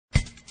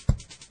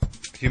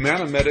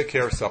Humana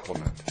Medicare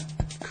Supplement.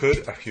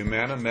 Could a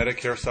Humana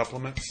Medicare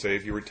supplement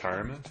save you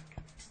retirement?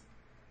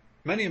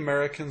 Many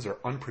Americans are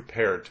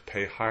unprepared to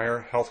pay higher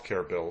health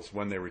care bills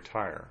when they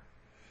retire.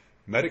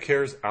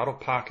 Medicare's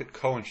out-of-pocket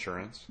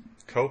coinsurance,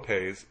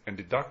 co-pays, and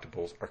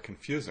deductibles are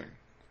confusing.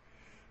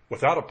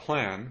 Without a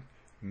plan,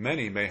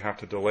 many may have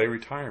to delay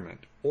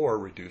retirement or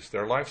reduce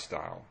their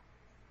lifestyle.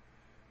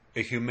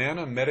 A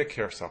Humana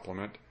Medicare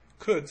supplement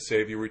could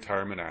save you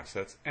retirement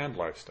assets and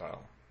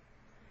lifestyle.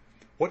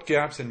 What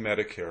gaps in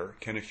Medicare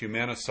can a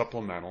Humana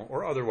supplemental,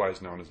 or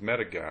otherwise known as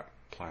Medigap,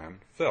 plan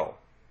fill?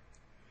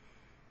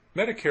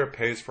 Medicare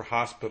pays for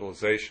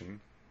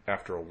hospitalization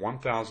after a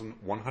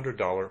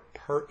 $1,100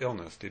 per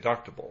illness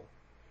deductible.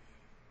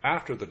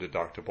 After the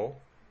deductible,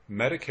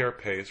 Medicare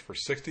pays for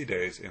 60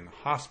 days in the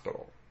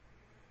hospital.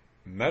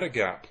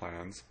 Medigap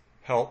plans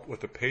help with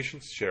the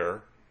patient's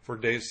share for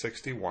days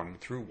 61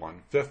 through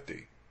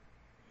 150.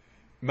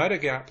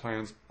 Medigap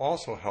plans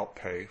also help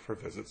pay for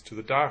visits to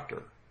the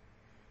doctor.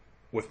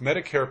 With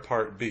Medicare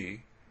Part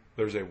B,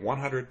 there's a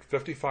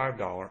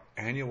 $155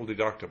 annual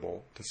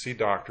deductible to see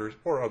doctors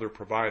or other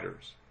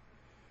providers.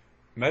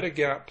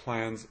 Medigap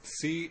plans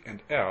C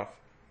and F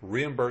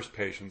reimburse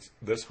patients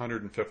this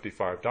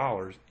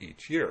 $155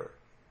 each year.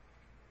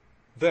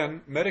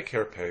 Then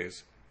Medicare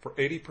pays for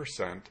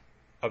 80%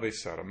 of a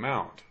set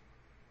amount,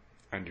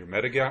 and your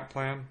Medigap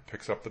plan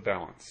picks up the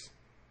balance.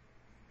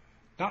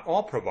 Not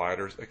all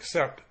providers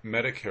accept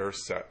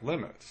Medicare's set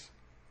limits.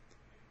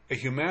 A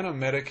Humana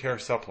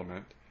Medicare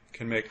supplement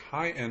can make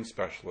high-end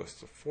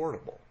specialists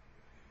affordable.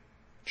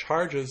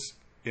 Charges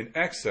in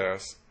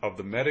excess of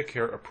the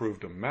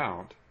Medicare-approved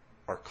amount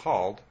are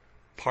called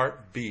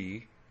Part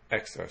B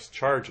excess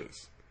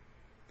charges.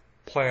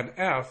 Plan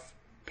F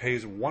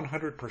pays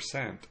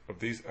 100% of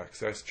these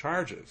excess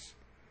charges.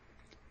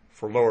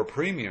 For lower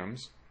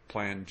premiums,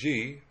 Plan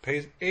G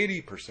pays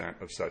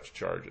 80% of such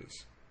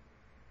charges.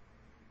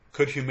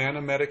 Could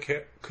Humana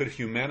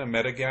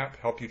Medigap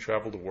help you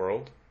travel the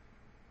world?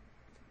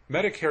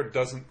 Medicare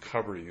doesn't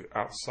cover you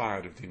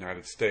outside of the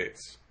United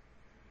States.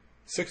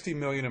 60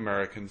 million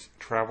Americans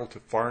travel to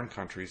foreign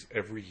countries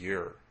every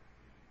year.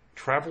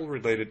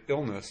 Travel-related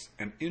illness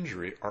and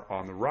injury are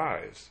on the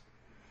rise.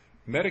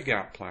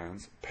 Medigap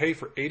plans pay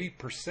for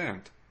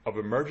 80% of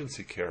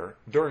emergency care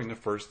during the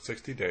first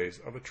 60 days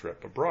of a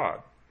trip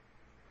abroad.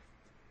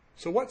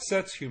 So what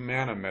sets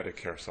Humana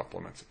Medicare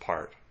supplements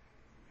apart?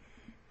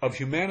 Of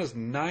Humana's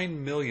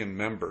 9 million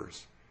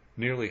members,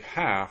 nearly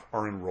half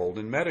are enrolled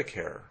in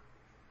Medicare.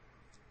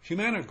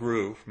 Humana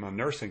grew from a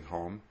nursing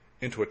home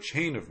into a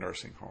chain of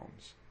nursing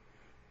homes.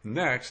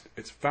 Next,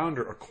 its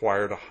founder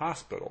acquired a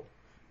hospital,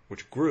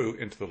 which grew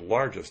into the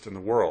largest in the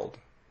world.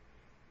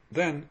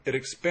 Then it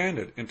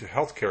expanded into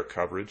healthcare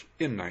coverage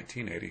in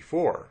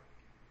 1984.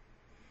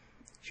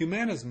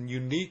 Humana's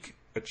unique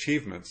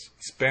achievements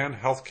span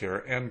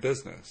healthcare and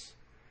business.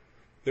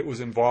 It was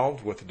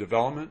involved with the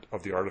development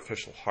of the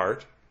artificial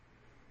heart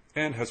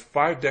and has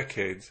 5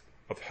 decades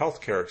of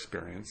healthcare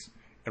experience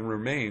and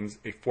remains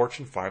a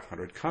Fortune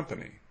 500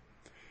 company.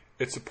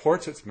 It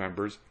supports its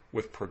members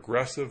with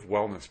progressive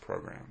wellness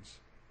programs.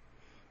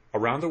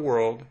 Around the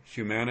world,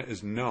 Humana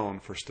is known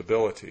for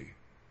stability.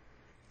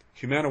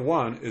 Humana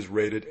One is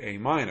rated A-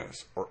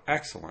 or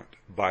excellent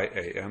by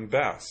AM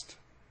Best.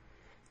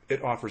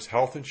 It offers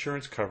health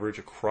insurance coverage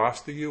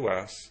across the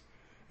U.S.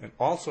 and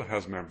also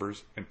has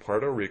members in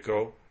Puerto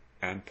Rico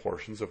and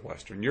portions of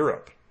Western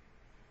Europe.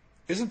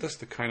 Isn't this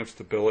the kind of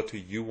stability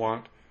you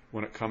want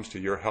when it comes to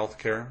your health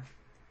care?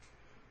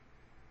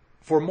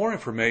 For more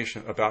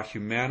information about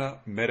Humana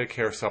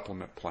Medicare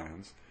supplement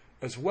plans,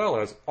 as well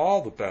as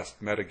all the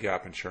best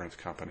Medigap insurance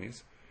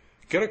companies,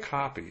 get a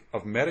copy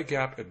of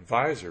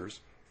MedigapAdvisors'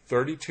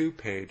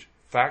 32-page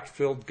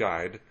fact-filled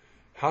guide,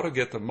 How to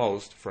Get the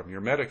Most from Your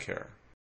Medicare.